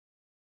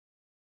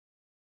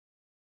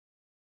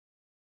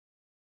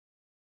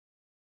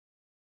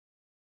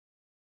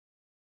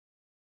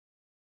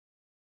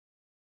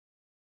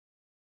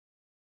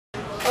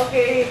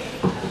Okay.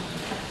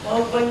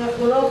 Open na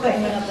kulo,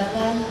 kayo na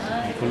tanan.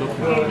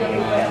 Okay,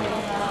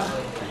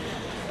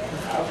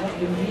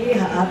 hindi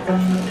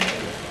atong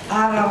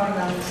araw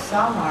ng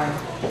Samar.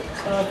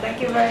 So thank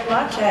you very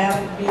much. I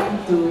haven't been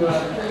to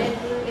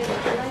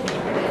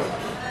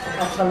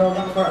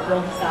Catbalogan for a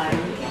long time.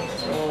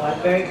 So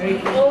I'm very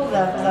grateful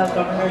that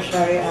Governor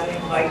Sharia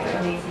invited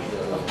me.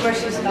 Of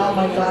course, she's now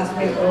my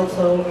classmate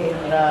also in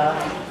the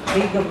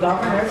League of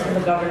Governors, in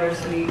the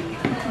Governors League.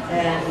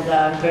 And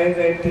I'm very,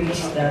 very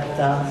pleased that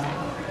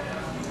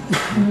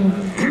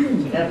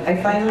I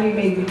finally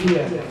made it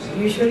here.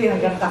 Usually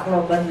hanggang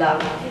Tacloban lang.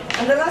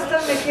 And the last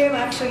time I came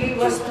actually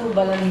was to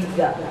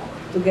Balaniga,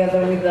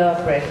 together with the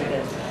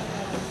President.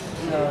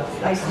 So,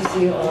 nice to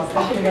see you all.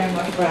 Thank you very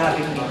much for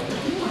having me.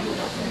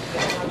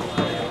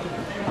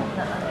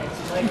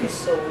 This mic is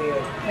so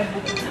weird.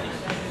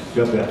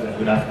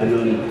 Good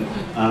afternoon.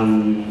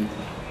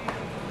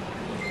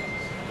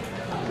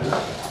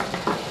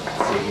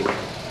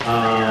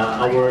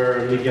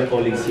 Our media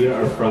colleagues here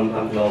are from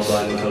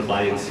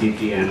Catbalogan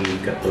City and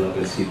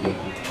Catbalogan City,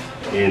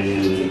 and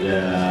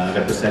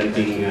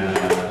representing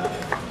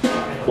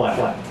Quad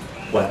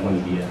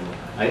Media.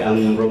 I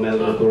am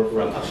Romel Rotor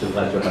from Action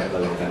Radio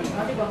Catbalogan.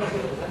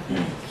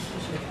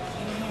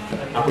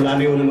 Ako lang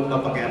yung unang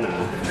magpapakyana.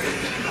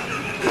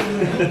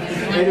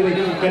 Anyway,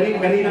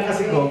 kanina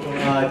kasi ko,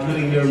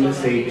 during your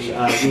message,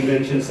 you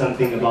mentioned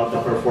something about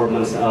the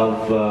performance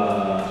of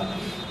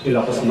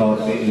Ilocos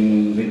Norte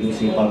in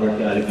reducing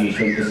poverty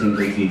allegation to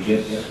single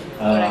digit.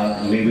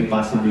 Maybe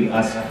possibly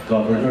ask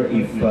Governor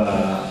if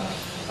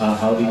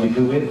how did you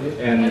do it,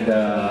 and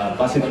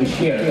possibly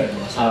share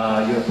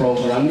your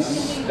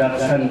programs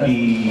that can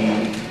be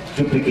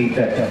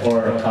duplicated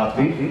or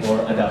copied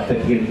or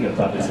adapted here in the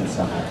province of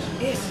Samar.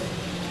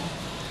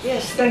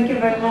 Yes, thank you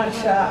very much.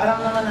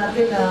 Alam naman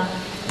natin na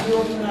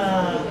yung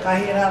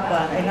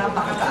kahirapan ay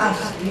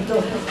napakataas dito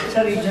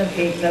sa Region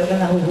 8. Talaga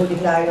nahuhuli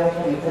tayo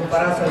kung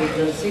ikumpara sa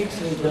Region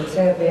 6, Region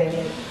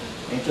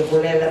 7. Medyo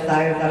kulela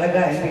tayo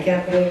talaga, and we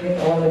can't blame it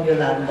all on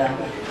Yolanda.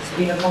 It's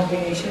been a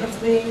combination of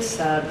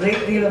things, a great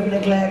deal of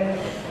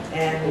neglect,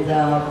 and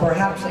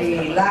perhaps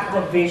a lack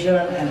of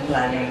vision and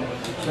planning.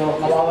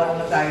 So kawawa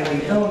naman tayo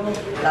dito,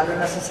 lalo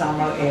na sa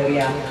Samar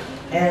area.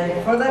 And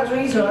for that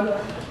reason,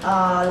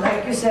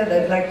 like you said,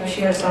 I'd like to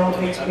share some of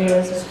the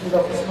experiences with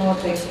Ilocos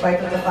Norte, in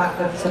spite of the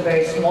fact that it's a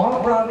very small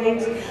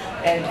province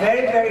and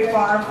very, very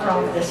far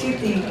from the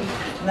city.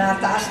 Na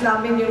taas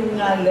namin yung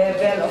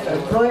level of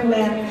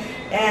employment,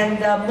 and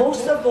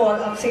most of all,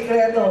 ang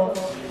sekreto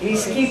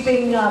is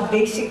keeping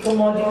basic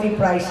commodity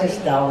prices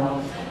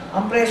down.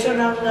 Ang presyo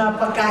ng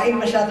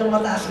pagkain masyadong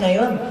mataas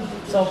ngayon.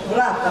 So,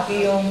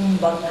 pati yung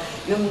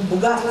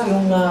bugas,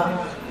 yung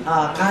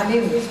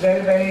kanin is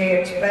very, very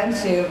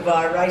expensive.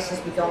 Rice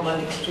has become an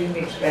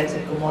extremely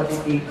expensive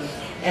commodity.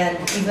 And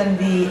even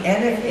the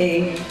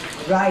NFA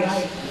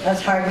rice has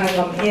hardly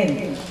come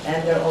in.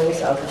 And they're always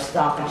out of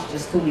stock. It's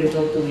just too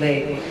little too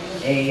late.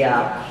 A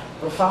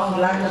profound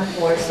lack of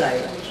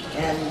foresight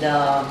and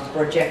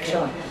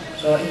projection.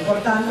 So,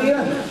 importante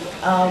yun.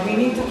 We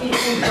need to keep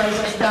food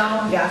prices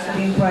down,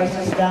 gasoline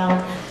prices down.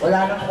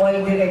 Wala nang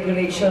oil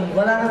deregulation.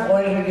 Wala nang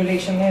oil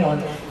regulation ngayon.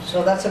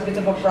 So, that's a bit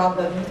of a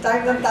problem. Yung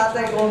time ng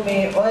tatay ko,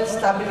 may oil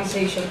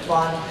stabilization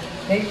fund,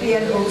 may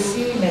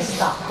PNOC, may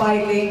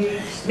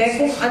stockpiling, may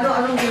kung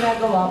ano-anong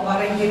ginagawa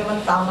para hindi naman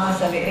tama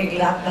sa liig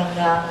lahat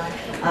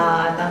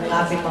ng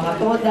ating mga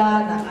toda,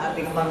 ng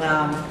ating mga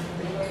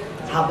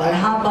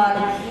habal-habal,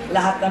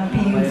 lahat ng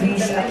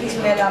PUVs, at least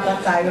may laban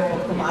tayo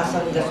kung tumaas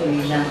ang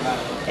gasolina.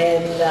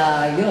 And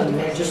yun,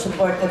 medyo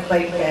supported pa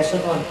yung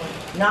peso nun.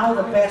 Now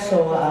the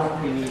peso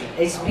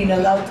is been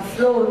allowed to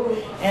float,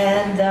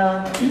 and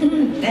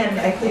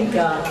I think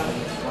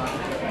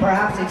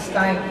perhaps it's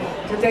time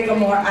to take a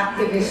more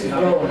activist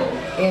role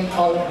in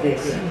all of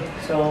this.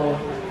 So,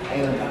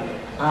 ayun.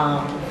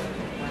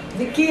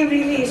 The key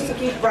really is to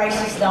keep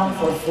prices down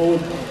for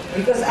food.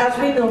 Because as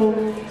we know,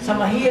 sa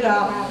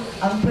mahirap,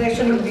 ang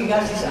presyo ng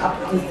bigas is up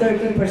to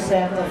 30%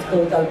 of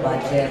total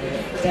budget.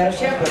 Pero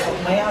syempre, pag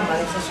mayaman,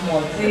 it's a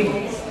small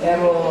thing.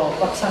 Pero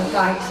pag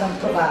kahit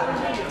santo ka,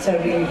 it's a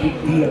really big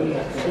deal.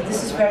 So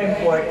this is very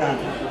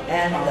important.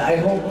 And I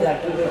hope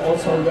that we will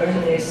also learn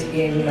this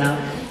in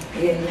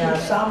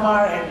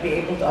Samar and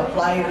be able to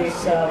apply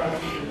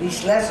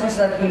these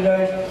lessons that we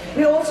learned.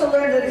 We also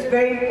learned that it's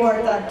very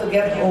important to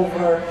get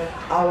over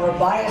our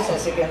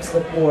biases against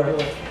the poor.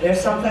 There's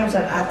sometimes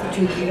an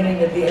attitude even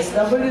in the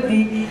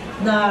DSWD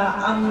na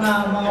ang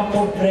mga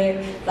pobre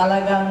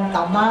talagang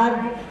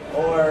tamad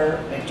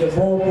or medyo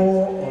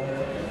bobo or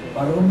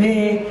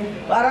marumi.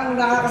 Parang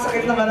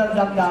nakakasakit naman ang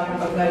damdamin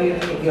pag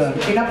naririnig yun.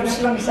 Tinapos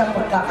lang isang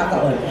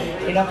pagkakataon.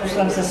 Tinapos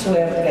lang sa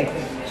swerte.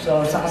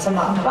 So, sa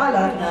kasamaang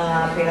palad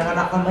na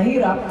pinanganak ng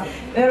mahirap.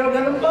 Pero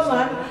ganun pa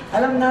man,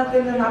 alam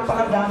natin na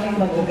napakadaming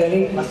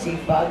magagaling,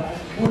 masipag,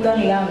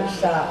 kulang lang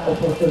sa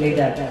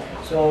oportunidad.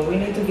 So, we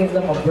need to give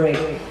them a break.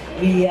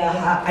 We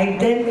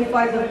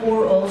identify the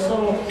poor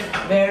also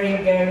very,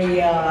 very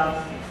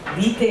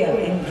detailed,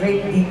 in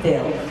great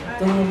detail.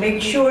 to make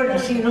sure na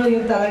sino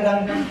yung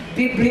talagang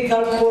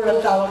biblical poor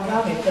ang tawag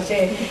namin.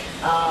 Kasi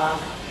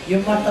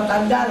yung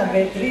matatanda na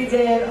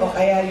bedridden o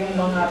kaya yung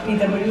mga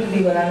PWD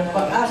wala ng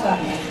pag-asa.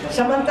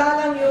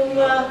 Samantalang yung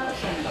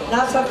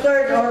nasa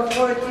 3rd or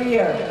 4th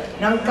year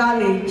ng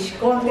college,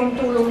 konting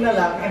tulong na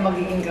lang,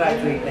 magiging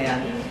graduate na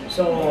yan.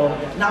 So,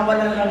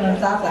 nawalan lang ng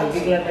tatay,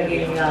 bigla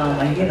naging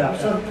mahirap.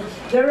 So,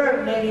 there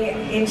are many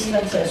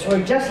instances where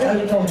just a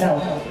little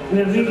help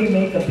will really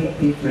make a big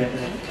difference.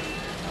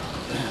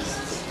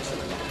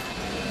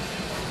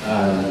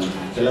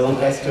 Dalawang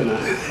question na.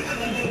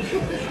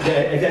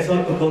 I just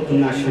want to go to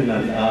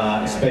national,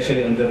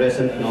 especially on the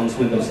recent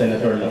announcement of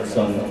Senator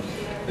Lacson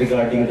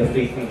regarding the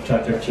faith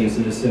charter change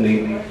in the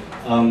Senate.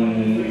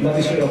 What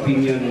is your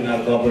opinion,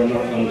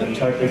 Governor, on the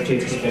charter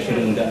change,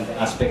 especially on the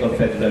aspect of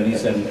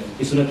federalism?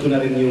 Isunod ko na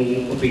rin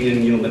yung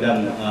opinion niyo,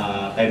 Madam,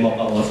 kay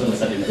Mocha also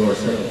as an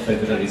endorser of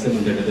federalism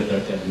under the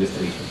Duterte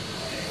administration.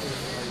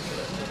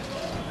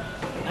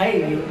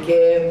 Ay,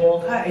 kay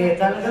Mocha,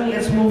 talagang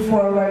let's move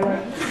forward.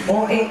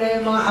 Okay na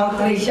yung mga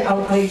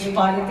outrage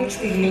politics,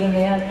 tigilan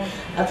na yan.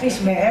 At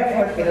least may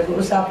effort,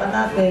 pinag-uusapan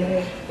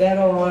natin.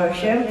 Pero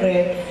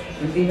syempre,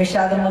 hindi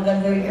masyadong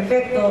maganda yung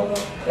epekto.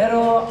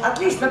 Pero at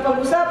least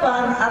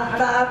napag-usapan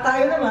at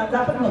tayo naman,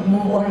 dapat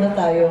mag-move on na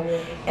tayo.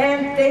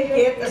 And take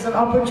it as an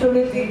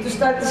opportunity to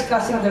start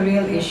discussing the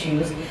real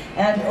issues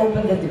and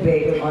open the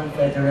debate on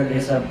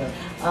federalism.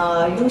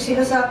 Yung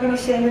sinasabi ni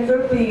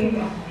Senator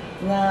Ping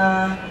na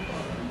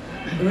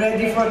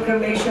ready for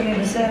cremation in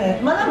the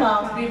Senate,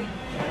 malamang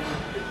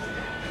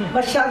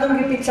masyadong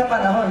gipit sa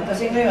panahon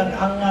kasi ngayon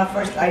ang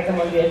first item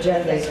on the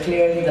agenda is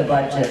clearly the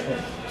budget.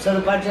 So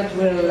the budget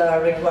will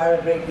require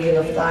a great deal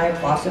of time,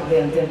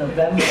 possibly until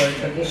November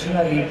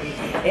traditionally.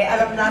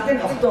 Alam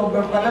natin,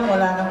 October pa lang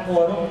wala ng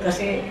quorum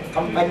kasi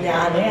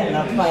kampanyahan na yan,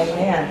 not-file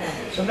na yan.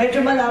 So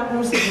medyo malabo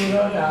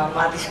siguro na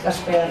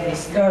ma-discuss pa yan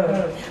this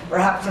term,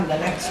 perhaps in the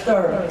next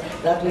term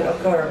that will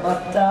occur.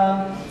 But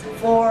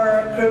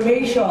for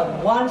cremation,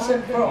 once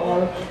and for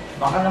all,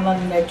 baka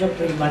naman medyo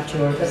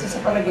premature kasi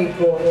sa palagay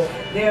ko,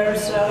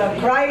 there's a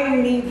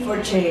crying need for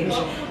change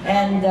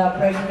and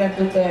President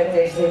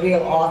Duterte is the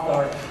real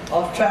author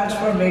of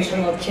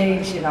transformational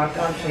change in our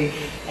country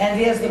and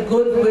he has the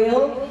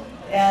goodwill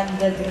and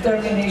the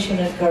determination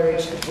and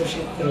courage to push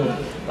it through.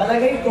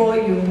 Palagay ko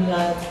yung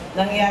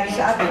nangyayari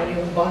sa atin,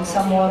 yung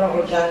Bangsamoro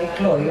Organic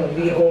Law, yung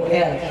BOL,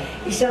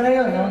 isa na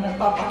yun, no,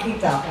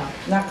 nagpapakita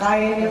na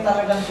kaya niya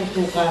talagang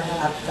tutukan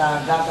at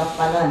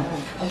gagampanan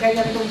ang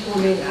kanyang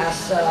tungkulin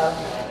as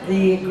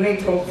the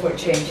great hope for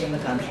change in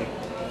the country.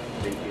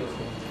 Thank you.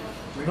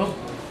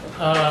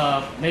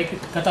 May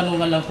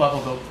katanungan lang po ako,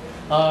 Gov.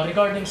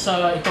 Regarding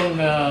sa itong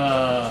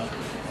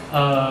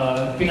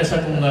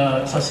pinasa kong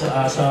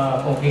sa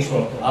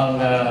Kongreso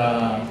ang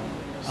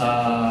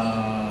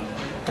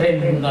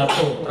trend na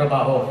po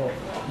trabaho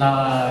na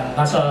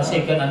nasa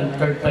second and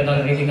third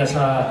final reading na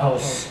sa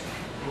House.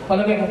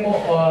 Palagay ko po,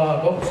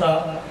 Gov,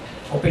 sa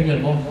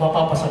opinion mo,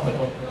 mapapasa ko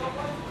ito.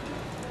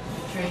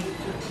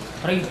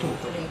 Train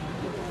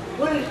 2.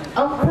 Well,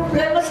 ang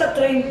problema sa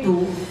Train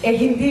 2,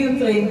 hindi yung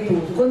Train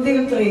 2, kundi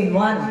yung Train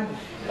 1.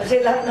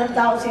 Kasi lahat ng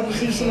tao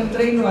sinisisi yung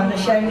Train 1 na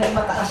siya yung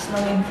nagmataas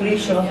ng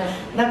inflation,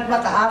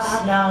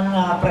 nagmataas ng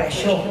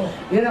presyo.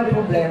 Yun ang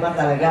problema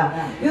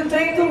talaga. Yung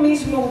Train 2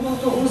 mismo, kung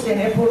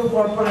tutuusin, puro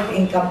corporate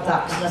income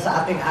tax na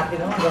sa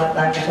ating-atin naman, wala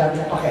tayo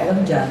masyadong pakialam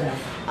dyan.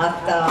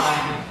 At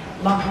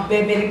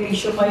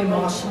magbe-benepisyo pa yung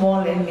mga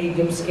small and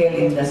medium-scale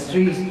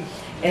industries.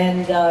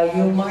 And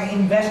yung mga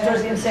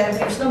investors'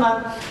 incentives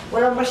naman,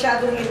 walang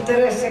masyadong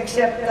interest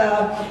except,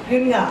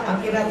 yun nga,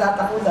 ang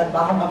kinatatakutan,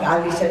 baka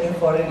mag-alisan yung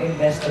foreign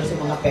investors sa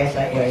mga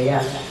PESA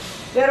areas.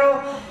 Pero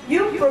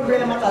yung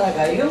problema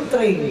talaga, yung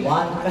Train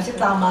 1, kasi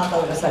tama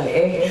talaga sa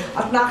leeg.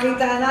 At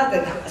nakita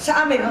natin,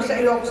 sa amin, sa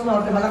Ilocos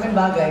Norte, malaking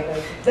bagay,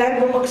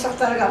 dahil bumagsak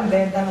talaga ang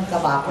benta ng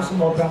tabako,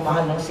 sobrang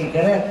mahal ng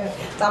cigarette.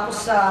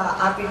 Tapos sa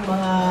ating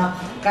mga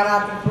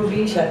karating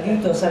probinsya,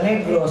 dito sa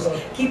Negros,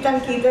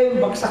 kitang-kita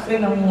yung bagsak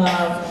rin ng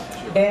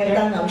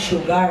benta ng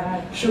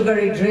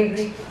sugary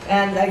drinks.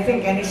 And I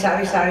think any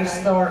sari-sari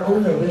store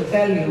owner will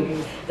tell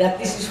you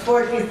that this is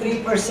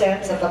 43%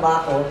 sa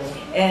tobacco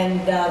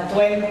and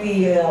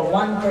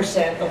 21%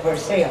 of our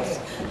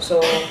sales. So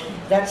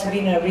that's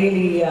been a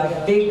really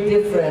big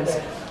difference.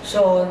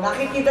 So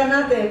nakikita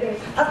natin,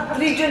 at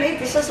Region 8,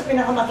 isa sa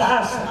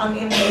pinakamataas ang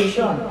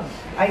inflation.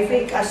 I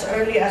think as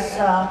early as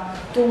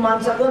 2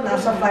 months ago,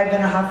 nasa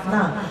 5.5%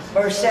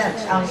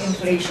 ang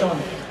inflation.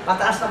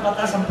 Pataas na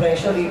pataas ang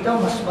presyo dito,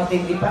 mas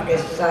matindi pa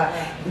kaysa sa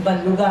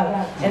ibang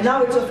lugar. And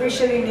now it's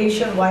officially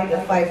nationwide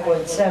at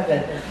 5.7.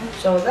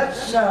 So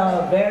that's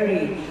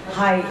very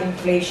high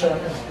inflation.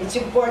 It's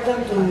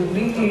important to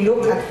really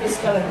look at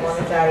fiscal and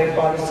monetary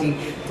policy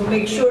to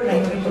make sure na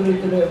hindi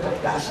tuloy-tuloy ang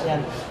pagtaas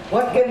niyan.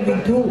 What can we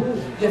do?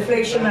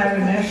 Deflationary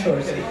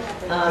measures.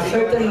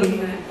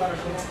 Certainly,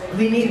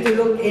 we need to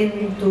look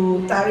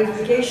into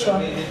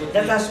tarification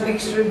that has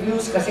mixed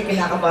reviews kasi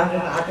kinakabahan rin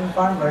ng ating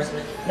farmers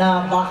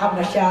na baka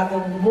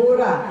masyadong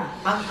mura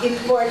ang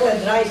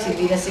imported rice,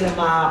 hindi na sila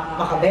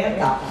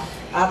makabenta.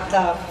 At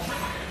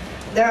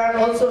there are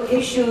also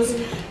issues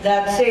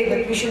that say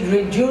that we should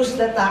reduce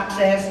the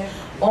taxes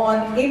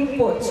on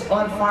inputs,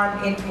 on farm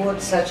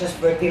inputs such as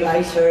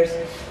fertilizers,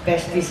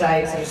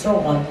 pesticides, and so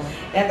on.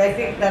 And I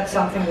think that's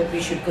something that we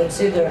should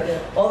consider.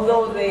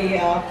 Although they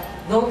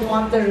don't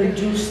want to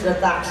reduce the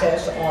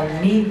taxes on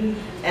meat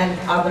and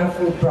other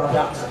food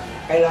products,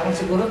 kailangan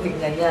siguro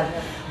tignan yan.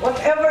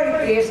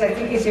 Whatever it is, I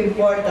think it's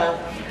important,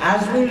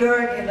 as we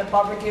learn in the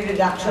poverty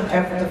reduction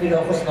effort of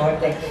Ilocos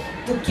Norte,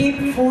 to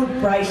keep food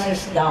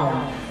prices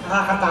down.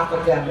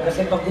 Nakakatakot yan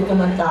kasi pag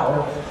gutom ang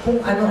tao,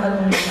 kung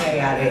ano-anong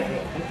nangyayari.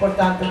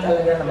 Importante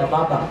talaga na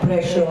mababa ang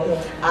presyo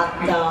at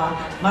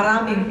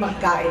maraming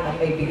pagkain ang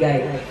may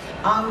bigay.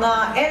 Ang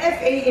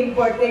NFA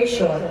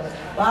importation,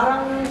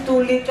 parang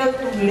too little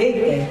too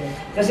late eh.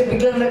 Kasi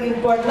biglang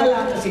nag-import na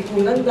lang kasi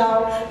kulang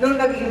daw. Nung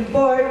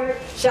nag-import,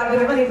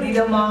 sabi naman hindi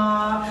na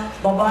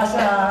mababa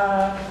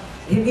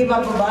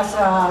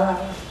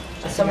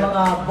sa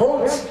mga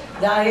boats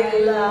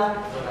dahil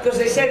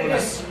because they said it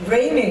was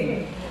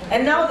raining.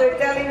 And now they're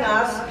telling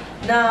us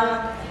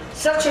na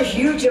such a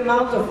huge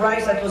amount of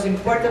rice that was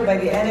imported by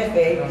the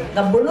NFA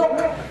na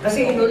bulok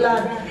kasi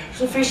inulan,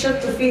 sufficient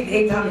to feed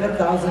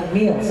 800,000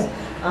 meals.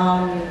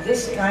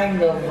 This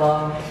kind of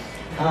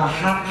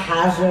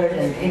haphazard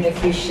and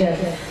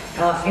inefficient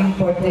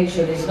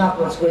importation is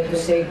not what's going to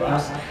save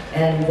us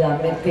and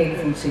maintain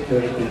food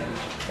security.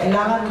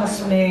 Kailangan mas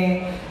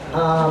may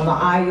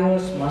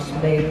maayos, mas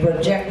may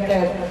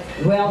projected,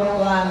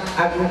 well-planned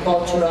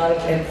agricultural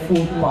and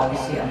food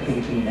policy ang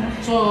Pilipinas.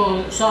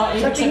 So, Sa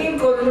tingin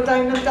ko, noong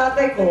time ng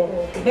tatay ko,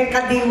 may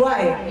kadiwa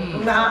eh.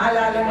 Kung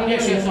naaalala niyo,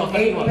 8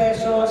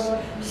 pesos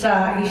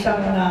sa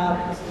isang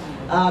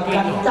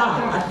ganta.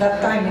 At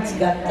that time, it's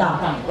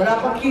ganta. Wala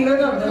pang kilo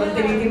nun, walang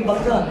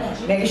tinitimbang nun.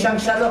 May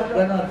isang salok,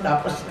 gano'n,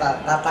 tapos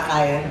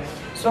tatakayan.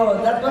 So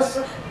that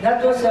was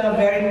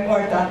very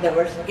important. There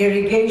was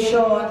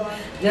irrigation.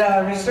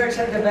 The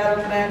research and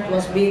development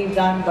was being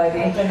done by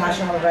the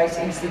International Rice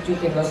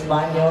Institute in Los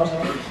Baños,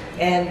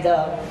 and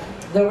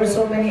there were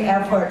so many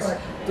efforts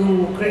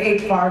to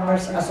create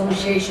farmers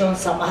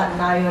associations, samahan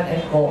nayon,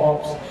 and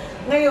co-ops.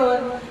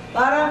 Ngayon,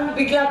 parang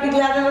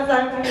bigla-bigla na lang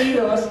tayong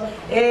pumilos,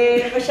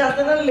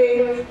 masyado na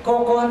late,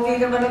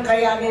 kukunti naman ang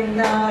kayanin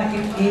na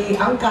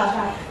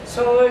iangkat.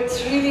 So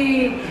it's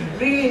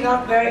really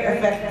not very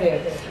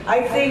effective.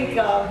 I think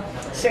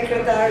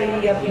Secretary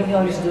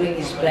Pino is doing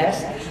his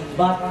best,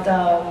 but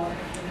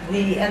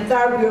the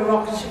entire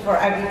bureaucracy for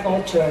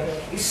agriculture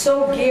is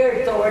so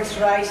geared towards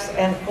rice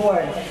and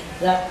corn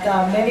that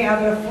many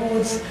other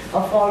foods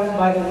have fallen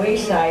by the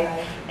wayside,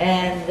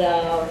 and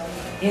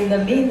in the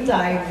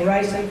meantime,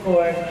 rice and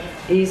corn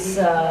is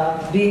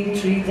being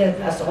treated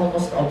as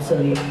almost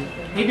obsolete.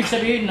 Ibig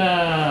sabihin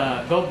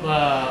na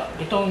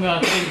itong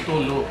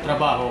tulo,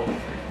 trabaho,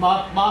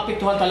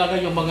 maapektuhan talaga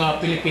yung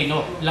mga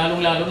Pilipino,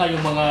 lalong-lalo na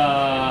yung mga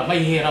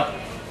mahihirap.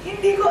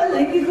 Hindi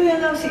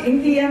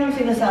yan ang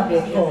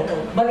sinasabi ko.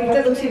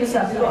 Baliktad ang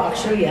sinasabi ko.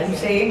 Actually, I'm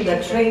saying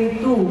that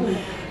Train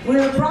 2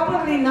 will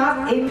probably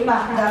not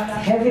impact that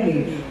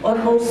heavily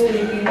on most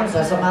Filipinos.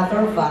 As a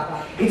matter of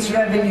fact, it's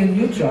revenue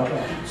neutral.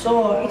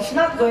 So, it's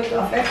not going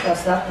to affect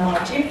us that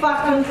much. In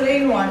fact, yung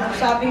Train 1, ang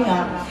sabi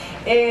nga,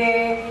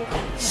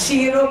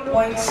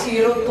 0.02%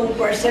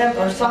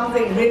 or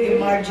something really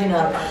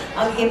marginal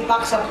ang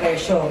impact sa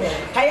presyo.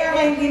 Kaya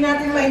nga hindi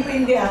natin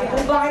maintindihan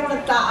kung bakit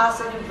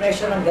nagtaasan yung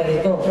presyo ng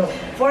ganito.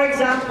 For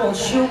example,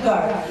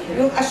 sugar,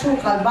 yung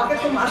asukal, bakit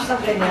tumaas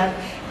ng ganyan?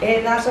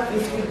 Nasa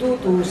 52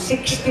 to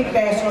 60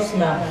 pesos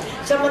na.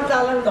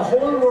 Samantalang the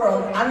whole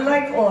world,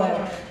 unlike oil,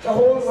 the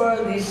whole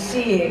world is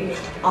seeing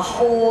a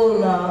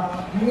whole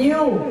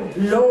new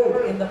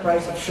low in the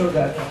price of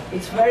sugar.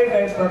 It's very,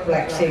 very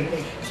perplexing.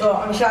 So,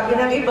 ang sabi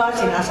ng iba,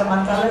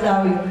 sinasamantala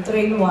daw yung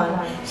Train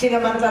 1,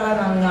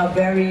 sinamantala ng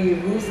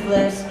very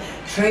ruthless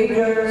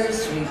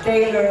traders,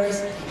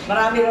 retailers,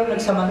 marami raw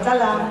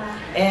nagsamantala,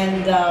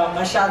 and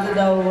masyado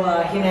daw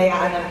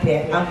hinayaan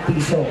ang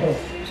piso.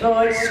 So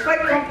it's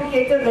quite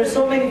complicated. There's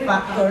so many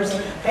factors.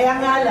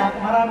 Kaya nga lang,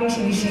 maraming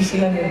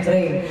sinisisi lang yung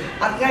train.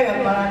 At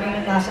ngayon,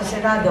 maraming nasa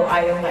Senado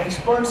ayaw na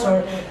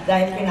sponsor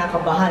dahil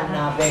kinakabahan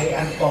na very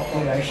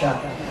unpopular siya.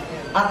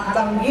 At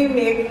ang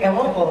gimmick,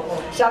 ewan ko,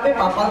 sabi,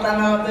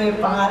 papalitan na ito yung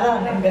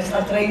pangalan, imbes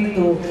na Train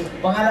 2,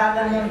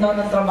 pangalanan lang daw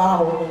ng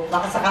trabaho,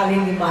 baka sakali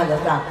hindi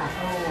mahalata.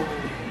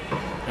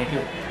 Thank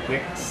you.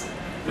 Next.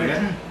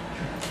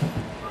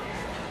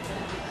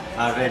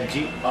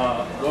 Reggie.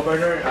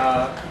 Governor,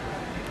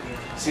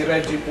 si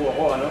Reggie po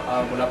ako,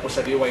 mula po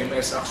sa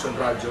DYMS Action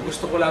Radio.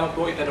 Gusto ko lamang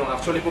po itanong,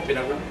 actually po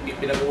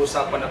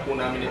pinag-uusapan na po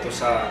namin ito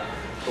sa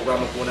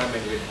programa po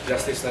namin with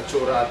Justice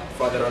Natura at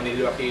Father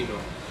Ronilio Aquino.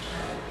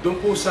 Doon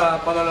po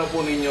sa pananaw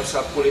po ninyo sa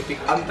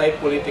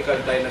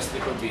anti-political dynasty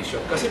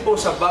provision. Kasi po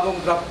sa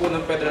bagong draft po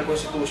ng Federal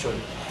Constitution,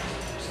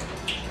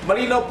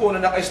 malinaw po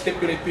na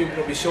naka-stipulate po yung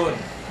provision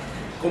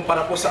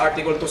kumpara po sa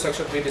Article 2,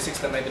 Section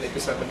 26 ng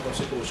 1987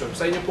 Constitution.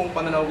 Sa inyo pong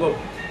pananaw, Gob,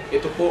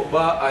 ito po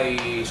ba ay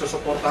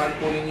susuportahan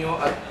po ninyo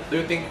at do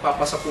you think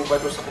papasa po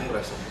ba ito sa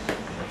Kongreso?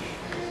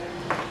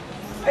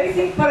 I I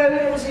think pareho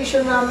yung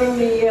position namin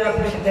ni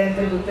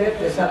Presidente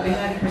Duterte. Sabi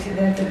nga ni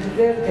Presidente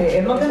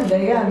Duterte, maganda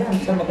yan,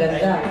 sa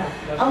maganda.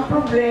 Ang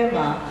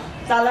problema,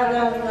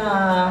 talagang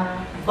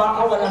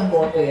baka walang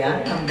boto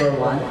yan, number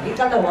one.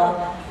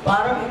 Ikalawa,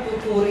 parang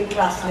ituturing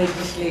class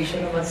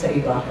legislation naman sa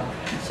iba.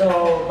 So,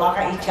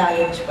 baka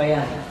i-challenge pa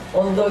yan.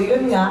 Although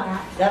yun nga,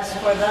 that's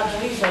for that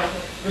reason,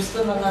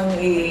 gusto na nang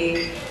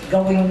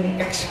gawing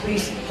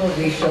explicit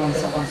provision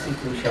sa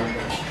Constitution.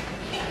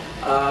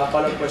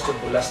 Follow-up question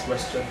po, last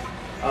question.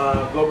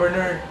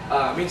 Governor,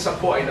 minsan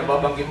po ay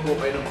nababanggit po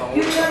kayo ng Pangulo.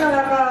 Yun nga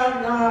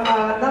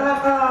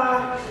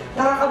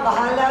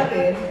nakakabahala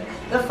rin,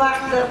 the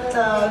fact that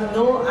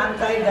no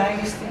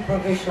anti-dynasty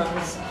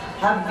provisions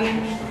have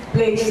been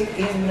placed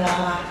in,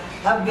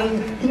 have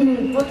been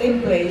put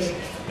in place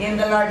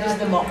in the largest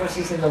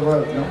democracies in the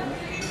world. No?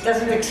 It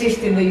doesn't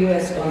exist in the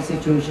U.S.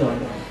 Constitution.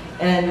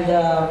 And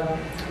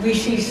we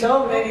see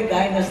so many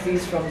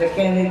dynasties from the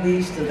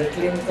Kennedys to the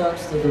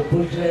Clintons to the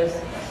Bushes.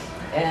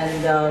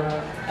 And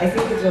I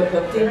think it will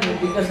continue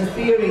because the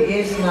theory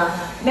is na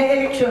may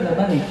election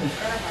naman eh.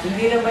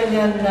 Hindi naman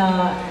yan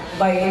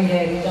by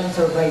inheritance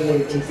or by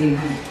legitimacy.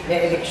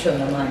 May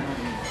election naman.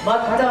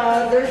 But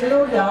there's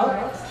no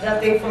doubt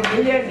that a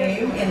familiar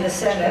name in the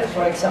Senate,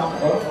 for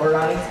example, or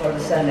running for the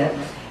Senate,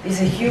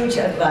 is a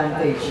huge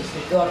advantage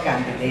to a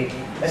candidate.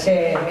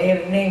 Kasi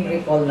may name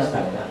recall na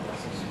talaga.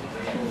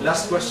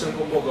 Last question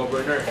po,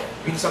 Governor.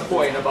 Minsan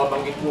po ay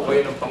nababanggit po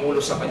kayo ng Pangulo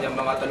sa kanyang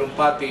mga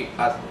talumpati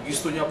at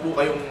gusto niya po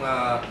kayong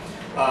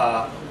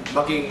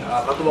maging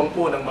katuwang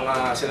po ng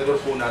mga senador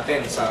po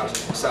natin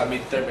sa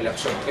midterm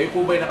election. Kayo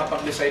po ba ay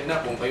nakapag-decide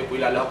na kung kayo po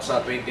ilalahok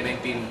sa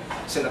 2019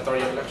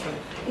 senatorial election?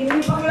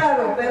 Hindi pa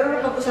klaro, pero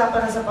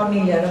napag-usapan na sa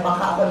pamilya na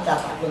baka ako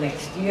tatakbo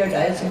next year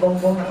dahil si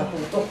Bongbong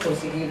nakatutok kung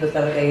sigilo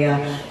talaga yan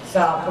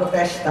sa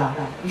protesta.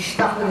 He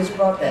stuck with his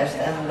protest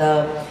and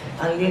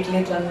ang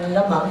lit-lit lang ng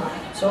lamang.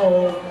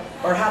 So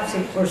perhaps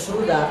he'll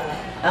pursue that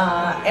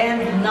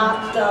and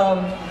not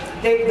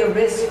take the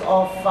risk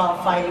of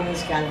filing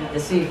his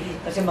candidacy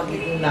kasi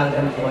magiging null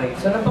and void.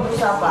 So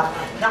napag-usapan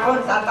na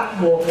ako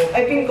tatakbo.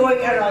 I've been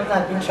going around,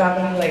 I've been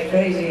traveling like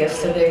crazy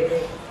yesterday.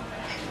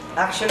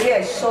 Actually,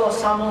 I saw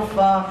some of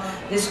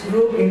this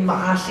group in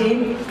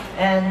Maasin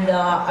and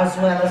as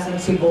well as in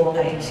Cebu.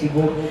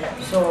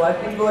 So I've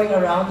been going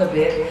around a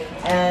bit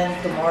and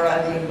tomorrow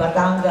I'll be in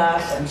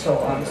Batangas and so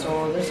on.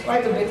 So there's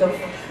quite a bit of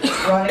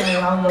running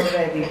around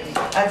already.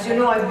 As you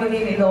know, I've been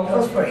in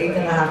Ilocos for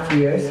 8.5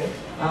 years.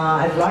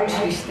 I've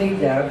largely stayed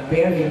there,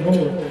 barely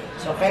moved.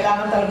 So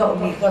kailangan talaga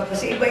umikot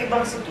kasi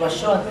iba-ibang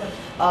sitwasyon.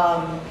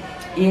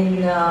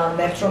 In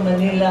Metro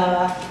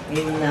Manila,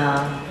 in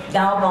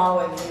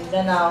Davao and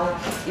Mindanao,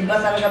 iba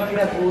talaga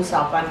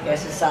pinag-uusapan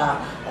kaysa sa,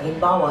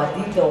 halimbawa,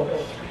 dito.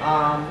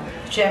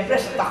 Siyempre,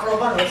 sa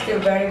Tacloban, we're still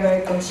very,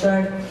 very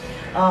concerned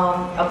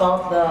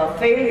about the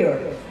failure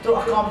to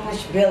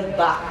accomplish Build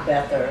Back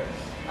Better.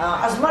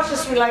 As much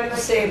as we like to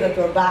say that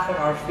we're back on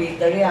our feet,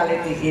 the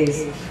reality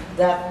is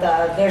that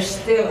there's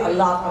still a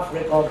lot of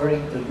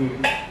recovering to do.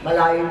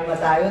 Malayo pa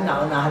tayo,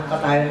 naunahan pa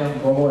tayo ng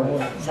Bohol,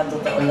 sa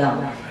totoo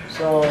lang.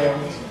 So,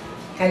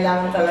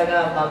 kailangan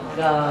talaga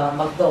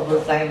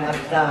mag-double time at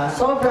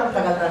sobrang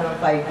tagal na ng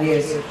 5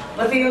 years.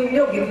 Pati yung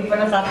niyog, hindi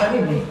pa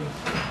natatanim eh.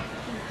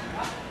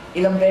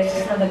 Ilang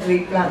beses na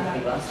nag-replant,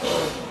 di ba? So,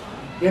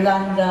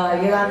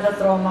 Yolanda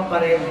trauma pa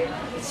rin.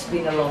 It's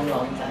been a long,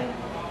 long time.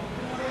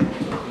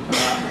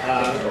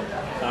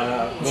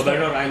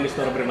 Governor, I'm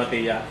Mr.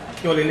 Primatia.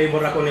 Actually, neighbor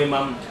ako ni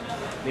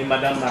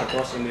Madam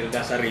Marcos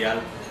Imelda sa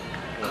Real.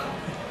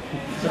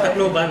 Sa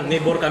Tacloban,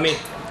 neighbor kami.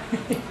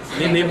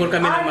 Neighbor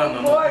kami ng mama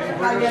mo.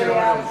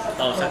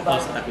 Sa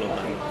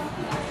Tacloban.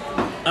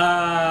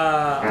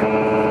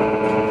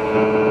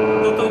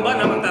 Totoo ba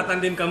na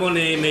magtatandim ka mo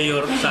ni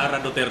Mayor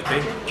Sara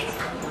Duterte?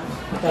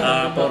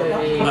 For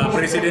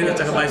President at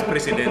saka Vice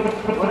President.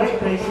 Alright,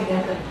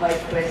 President at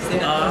Vice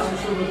President.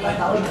 Susunod na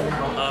taon.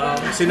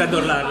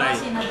 Senador Lalay.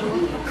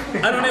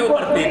 Ano na yung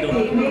partido?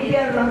 Maybe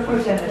I'll run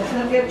for Senate. It's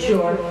not yet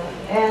sure.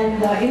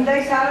 And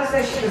Inday Sara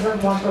says she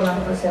doesn't want to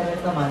run for Senate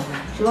naman.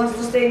 She wants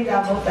to stay in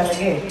Davao talaga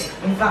eh.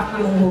 In fact,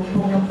 yung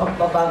hukong ng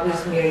pagbabago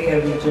is merely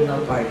a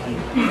regional party.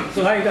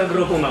 So, hay ka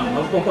grupo ma'am.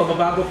 Kung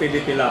pagbabago,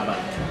 PDP laban.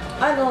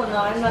 No,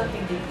 I'm not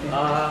PDP.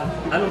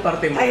 Anong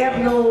party mo? I have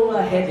no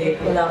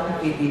headache. Wala akong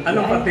PDP.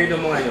 Anong partido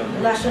mo ngayon?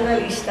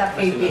 Nationalista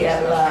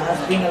KPL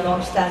has been a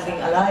long-standing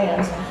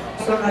alliance.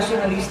 So,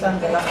 nationalista ang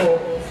dala ko.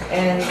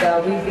 And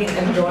we've been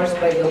endorsed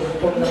by the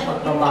hukong ng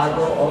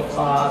pagbabago of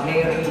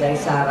Mayor Inday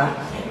Sara.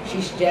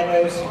 She's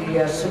generously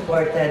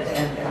supported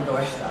and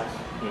endorsed us.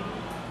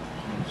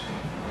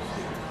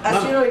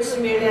 As you know, it's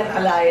merely an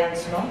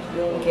alliance, no?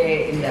 Yung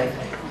kay Inday.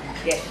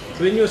 Yes.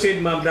 When you said,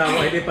 ma'am, daw,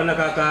 hindi pa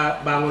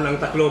nakakabangon ng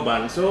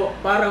Tacloban, so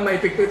parang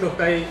maipikto ito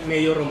kay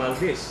Mayor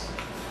Romualdez.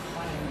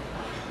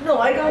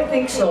 No, I don't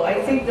think so. I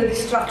think the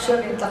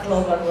destruction in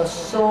Tacloban was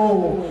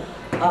so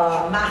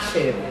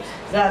massive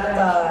that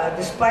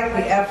despite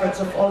the efforts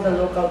of all the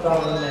local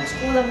governments,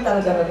 kulang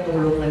talaga ng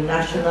tulong ng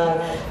national.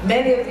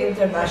 Many of the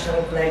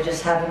international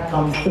pledges haven't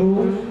come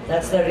through.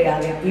 That's the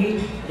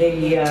reality.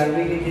 They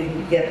really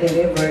didn't get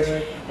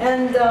delivered.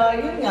 And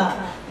yun nga,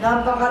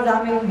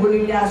 napakadaming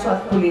bulilyaso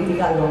at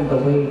politika along the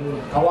way.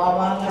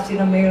 Kawawa nga si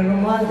Mayor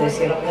Romualdez,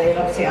 hirap na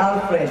hirap si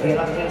Alfred,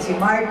 hirap din si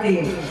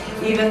Martin,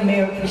 even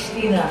Mayor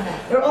Cristina.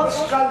 They're all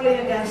struggling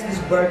against this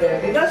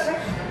burden because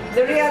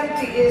the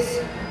reality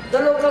is the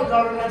local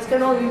governments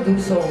can only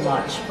do so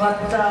much. But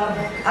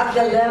at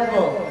the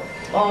level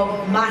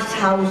of mass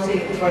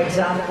housing, for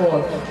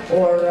example,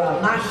 or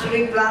mass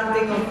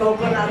replanting of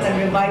coconut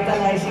and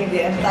revitalizing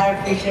the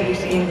entire fisheries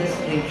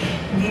industry,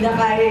 hindi na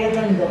kaya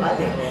yan ng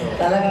lumali.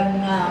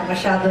 Talagang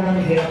masyado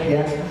ng hirap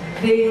yan.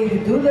 They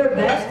do their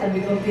best, and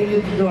we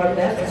continue to do our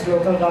best as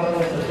local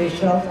government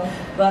officials,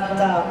 but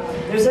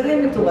there's a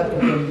limit to what we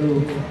can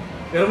do.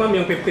 Pero ma'am,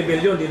 yung 50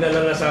 billion,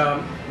 dinala na sa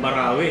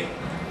Marawi.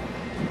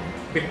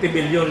 50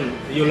 billion,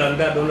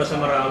 Yolanda, doon na sa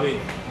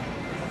Marawi.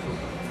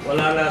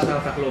 Wala na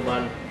sa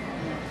Tacloban.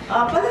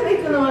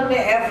 Palagay ko naman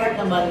may effort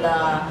naman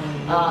na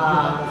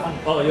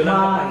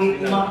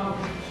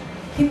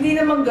hindi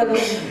naman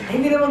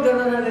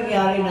ganun na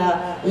nangyari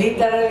na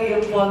literally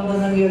yung pondo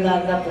ng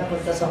Yolanda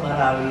pupunta sa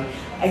Marawi.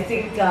 I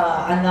think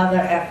another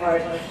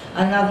effort,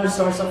 another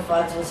source of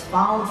funds was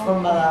found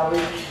from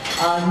Marawi.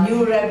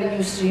 New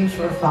revenue streams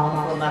were found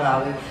from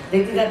Marawi.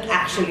 They didn't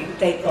actually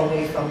take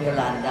away from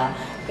Yolanda.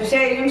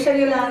 Kasi yung sa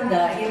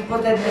Yolanda,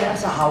 inputted nila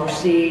sa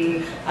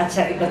housing at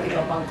sa iba't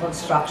iba pang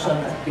construction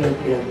at build.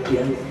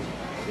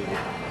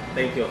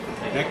 Thank you.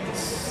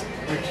 Next.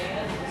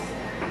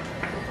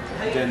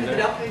 Good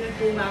afternoon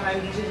po, ma'am.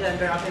 I'm DJ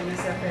Gender, Academic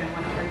FM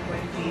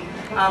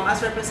 120. As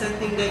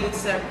representing the youth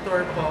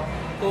sector po,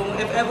 kung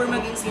if ever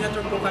maging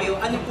senator po kayo,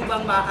 ano po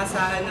bang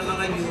maaasahan ng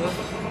mga youth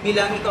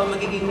bilang ikaw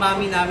magiging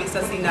mami namin sa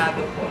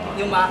Senado po?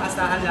 Yung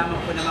maaasahan lamang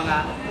po ng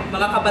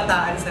mga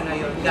kabataan sa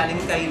ngayon, galing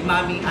kay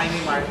Mami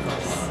Imee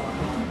Marcos.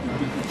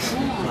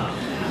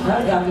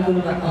 Dami ko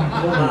naman.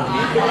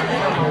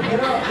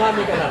 Pero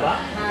mami ka na ba?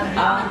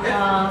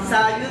 Sa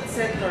youth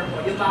sector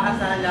po, yung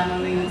maaasahan lamang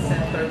ng youth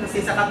sector.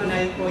 Kasi sa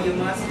katunayan po, yung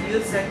mga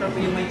youth sector po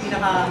yung may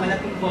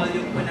pinakamalaking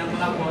volume po ng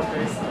mga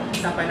voters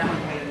sa panahon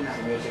ngayon na.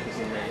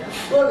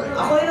 Well,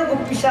 ako yung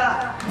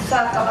nag-umpisa sa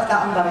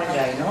Kabataang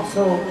Barangay, no?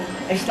 So,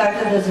 I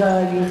started as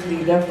a youth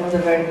leader from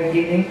the very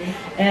beginning.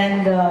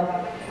 And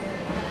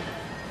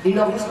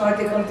Ilocos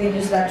Norte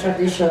continues that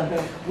tradition.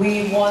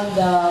 We won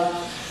the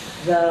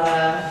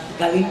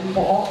Galing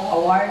Po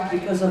Award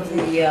because of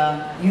the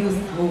youth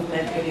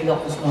movement in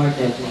Ilocos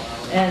Norte.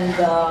 And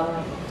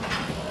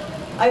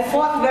I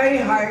fought very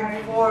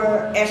hard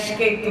for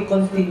SK to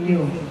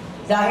continue.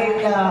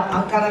 Dahil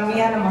ang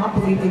karamihan ng mga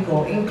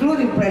politiko,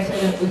 including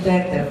President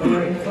Duterte, for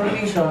your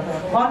information,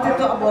 wanted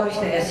to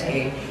abolish the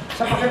SK.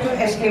 Sapagkat yung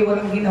SK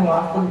walang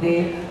ginawa,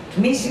 kundi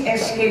Miss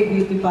SK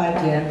Beauty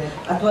Pageant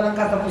at walang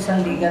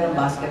katapusang liga ng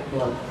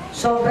basketball.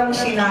 Sobrang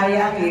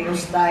sinayang,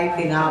 inustay,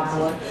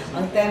 tinapon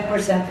ang 10%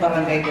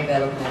 Barangay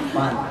Development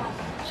Fund.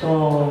 So,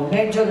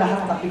 medyo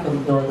lahat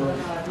napikon doon.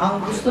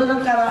 Ang gusto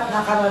ng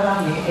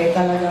nakararami,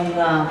 talagang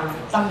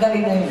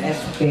tanggalin na yung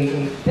SK.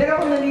 Pero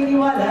ako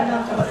naniniwala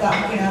na ang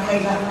kabataan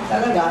kinakailangan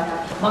talaga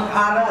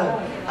mag-aral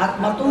at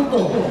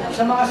matuto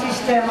sa mga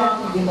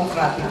sistema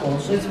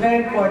demokratiko. So, it's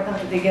very important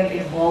that they get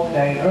involved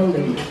very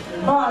early.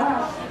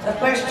 But, the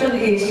question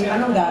is,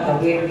 anong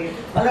gagawin?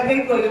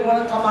 Palagay ko, yung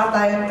walang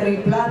kamatayan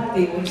tree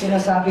planting, yung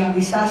sinasabing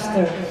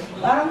disaster,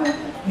 parang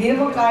hindi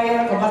naman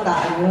kaya ng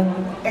kabataan yun.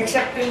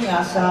 Except yun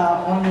nga sa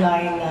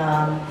online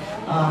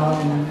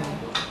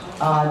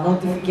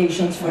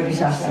notifications for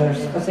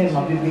disasters kasi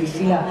mabibig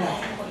sila.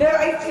 Pero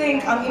I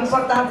think, ang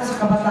importante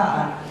sa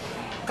kabataan,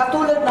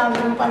 katulad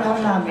namin ng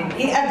panahon namin,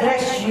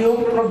 i-address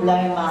yung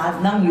problema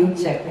ng youth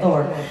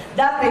sector.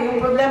 Dati,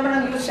 yung problema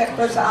ng youth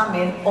sector sa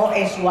amin,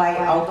 OSY,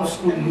 out of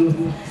school youth.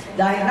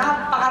 Dahil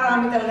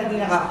napakarami talaga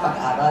hindi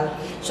nakakapag-aral.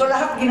 So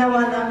lahat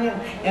ginawa namin,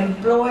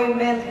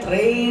 employment,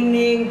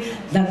 training,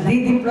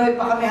 nag-redeploy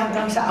pa kami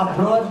hanggang sa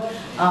abroad.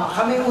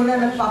 Kami una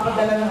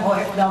nagpapadala ng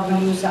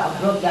OFW sa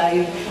abroad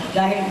dahil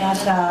nga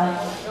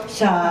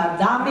sa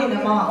dami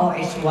ng mga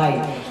OSY.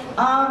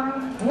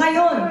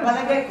 Ngayon,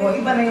 palagay ko,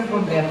 iba na yung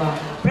problema.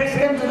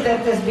 President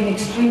Duterte has been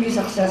extremely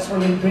successful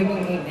in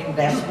bringing in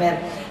investment.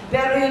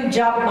 Pero yung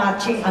job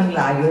matching ang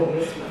layo.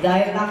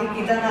 Dahil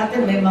nakikita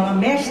natin may mga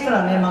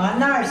mestra, may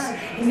mga nurse,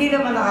 hindi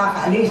naman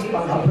nakakaalis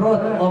pang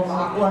abroad o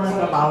makakuha ng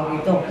trabaho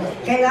dito.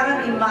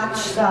 Kailangan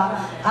i-match sa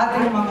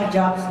ating mga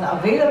jobs na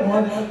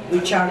available,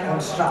 which are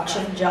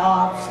construction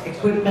jobs,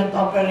 equipment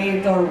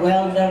operator,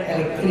 welder,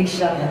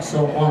 electrician, and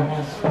so on.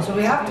 So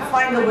we have to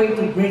find a way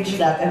to bridge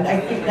that, and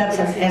I think that's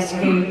an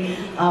SK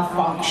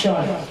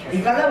function.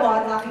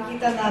 Ikalawa,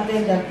 nakikita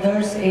natin that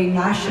there's a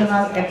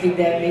national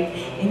epidemic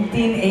in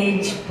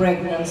teenage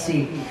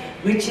pregnancy,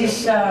 which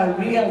is a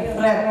real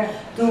threat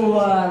to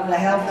the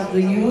health of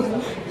the youth,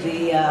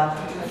 the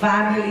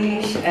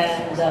families,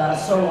 and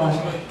so on.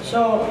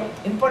 So,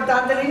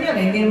 importante rin yun.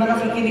 Hindi naman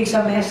nakikinig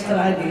sa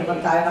mestra, hindi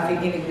naman tayo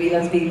nakikinig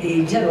bilang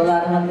teenager.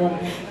 Wala naman nun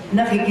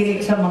nakikinig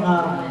sa mga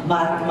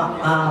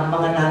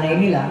nanay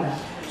nila.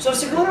 So,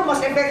 siguro mas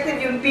effective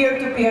yung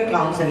peer-to-peer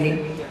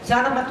counseling.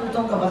 Sana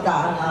matutong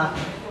kabataan na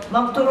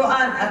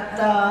magturuan at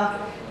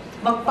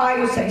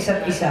magpayo sa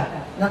isa't isa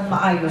ng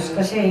maayos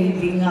kasi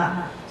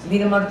hindi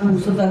naman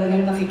puso talaga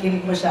yung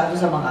nakikinig masyado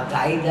sa mga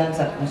guidance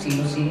at kung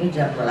sino-sino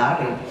dyan, wala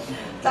rin.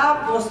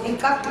 Tapos,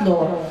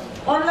 ikatlo,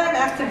 online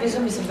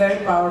activism is a very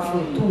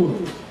powerful tool,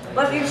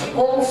 but it's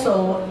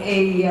also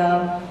a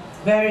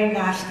very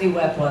nasty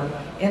weapon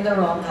in the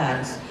wrong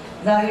hands.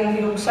 Dahil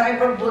yung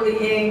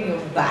cyberbullying,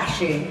 yung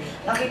bashing,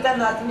 nakita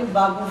natin yung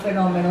bagong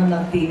phenomenon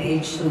ng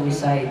teenage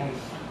suicide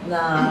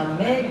na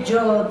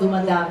medyo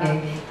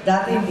dumadami.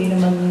 Dati hindi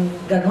naman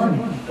ganun.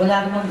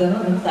 Wala naman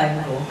ganun yung time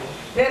ko.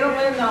 Pero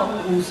ngayon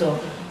nauuso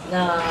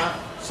na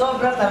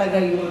sobra talaga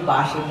yung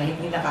bashing na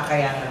hindi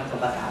nakakayanan ng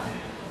kabataan.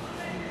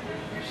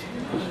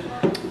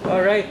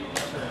 Alright.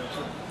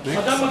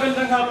 Madam,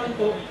 magandang hapon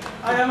po.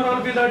 I am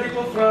Raul Villardi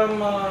po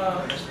from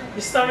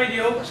Star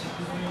Radio.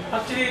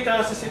 Actually,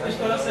 sasisipis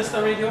ko lang sa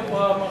Star Radio po,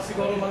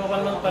 siguro mga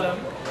 1 month pa lang.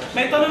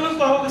 May tanong lang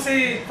po ako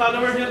kasi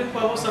follower niyo rin po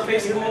ako sa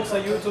Facebook, sa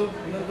YouTube,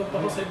 nandun pa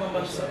ako sa ibang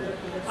bansa.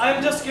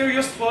 I'm just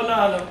curious po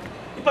na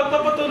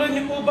ipagpapatuloy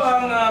niyo po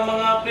ba ang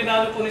mga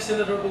plinano po ni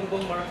Senador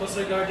Bongbong Marcos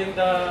regarding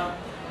the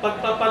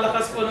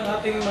pagpapalakas po ng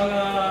ating mga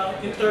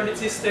internet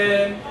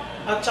system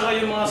at saka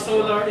yung mga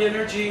solar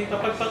energy,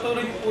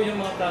 pagpapatuloy niyo po yung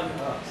mga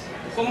plano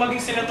kung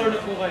maging senator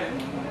na po kayo?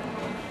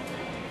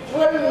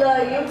 Well,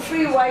 yung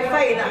free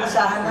wifi,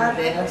 naasahan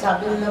natin at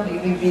sabi nila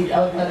may bid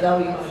out na daw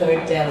yung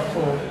third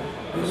telco.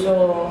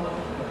 So,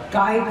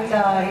 kahit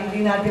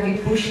hindi natin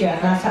i-push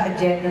yan, nasa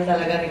agenda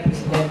talaga ni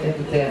Presidente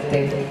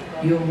Duterte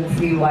yung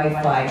free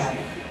wifi.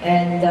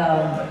 And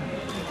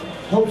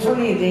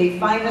hopefully, they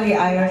finally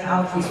iron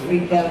out this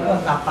free telco.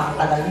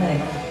 Napakatagal na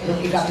yung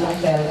ikatlong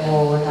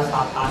telco na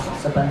papasok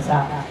sa bansa.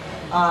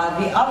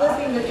 The other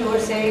thing that you were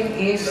saying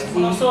is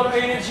the solar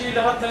energy,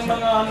 lahat ng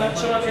mga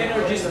natural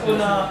energies po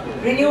na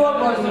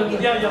renewable.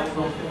 Yeah.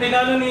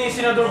 Pinalo ni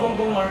Senador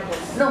Bongbong Marcos.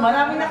 No,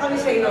 marami na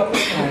kami sa Ilocos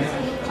Norte.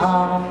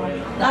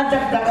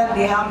 Nadagdagan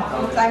di hamak.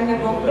 Ang time ni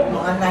Bongbong,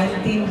 mga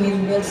 19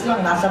 windmills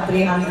lang, nasa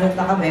 300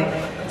 na kami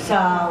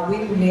sa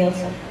windmills.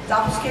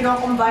 Tapos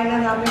kinocombine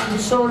na namin yung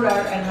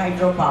solar and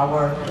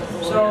hydropower.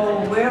 So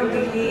we're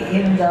really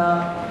in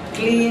the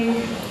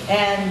clean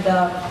and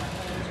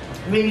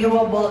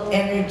renewable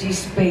energy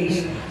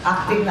space.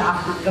 Active na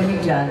active kami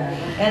dyan.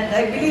 And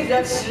I believe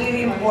that's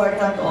really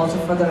important also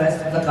for the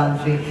rest of the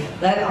country.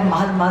 Dahil ang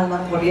mahal-mahal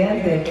ng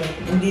kuryente,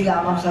 hindi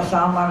lamang sa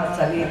Samar at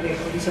sa Leyte,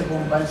 kundi sa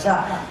buong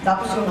bansa.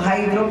 Tapos yung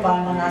hydro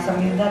pa na nasa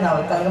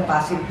Mindanao, talagang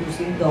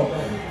pasin-pusin-do.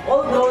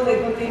 Although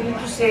they continue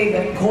to say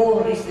that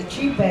coal is the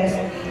cheapest,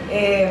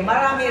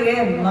 marami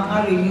rin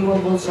mga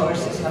renewable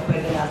sources na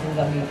pwede natin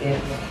gamitin.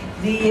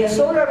 The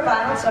solar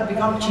panels have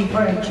become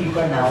cheaper and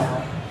cheaper now.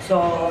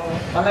 So,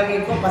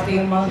 palagay ko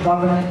pati yung mga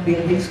government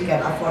buildings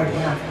can afford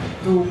na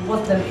to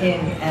put them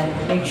in and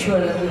make sure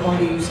that we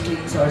only use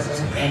clean sources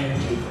of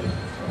energy.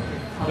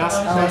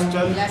 Last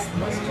question.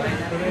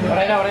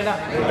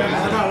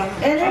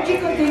 Energy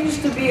continues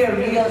to be a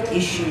real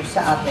issue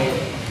sa atin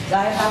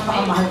dahil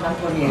napakamahal ng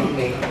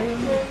kuryente.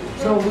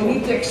 So, we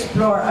need to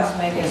explore as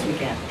many as we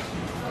can.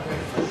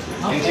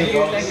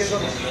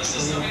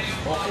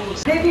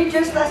 Maybe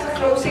just as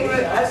closing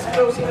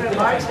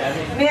remarks,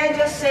 may I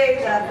just say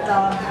that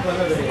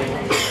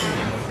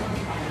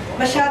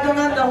masyado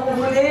na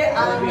nahuhuli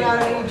ang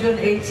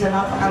Region 8 sa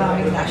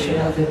napakaraming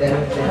national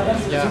development.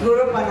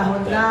 Siguro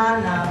panahon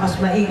na mas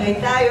maingay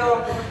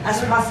tayo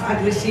as mas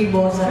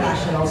agresibo sa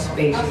national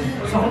space.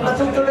 So kung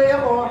matutuloy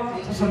ako,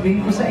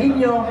 sasabihin ko sa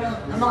inyo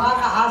na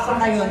makakaasa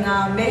kayo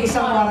na may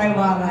isang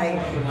waray-waray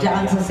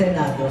dyan sa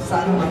Senado.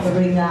 Sana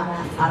matuloy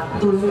na at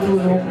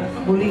tulong-tulong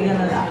muli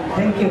na lang.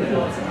 Thank you.